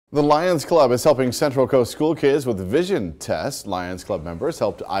The Lions Club is helping Central Coast school kids with vision tests. Lions Club members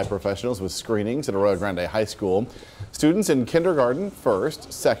helped eye professionals with screenings at Arroyo Grande High School. Students in kindergarten, 1st,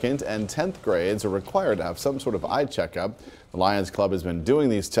 2nd, and 10th grades are required to have some sort of eye checkup. The Lions Club has been doing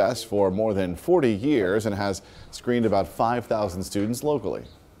these tests for more than 40 years and has screened about 5,000 students locally.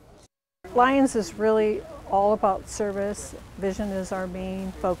 Lions is really all about service. Vision is our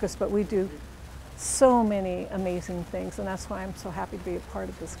main focus, but we do so many amazing things, and that's why I'm so happy to be a part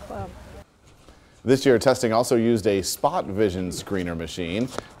of this club. This year, testing also used a spot vision screener machine.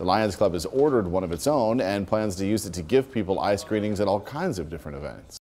 The Lions Club has ordered one of its own and plans to use it to give people eye screenings at all kinds of different events.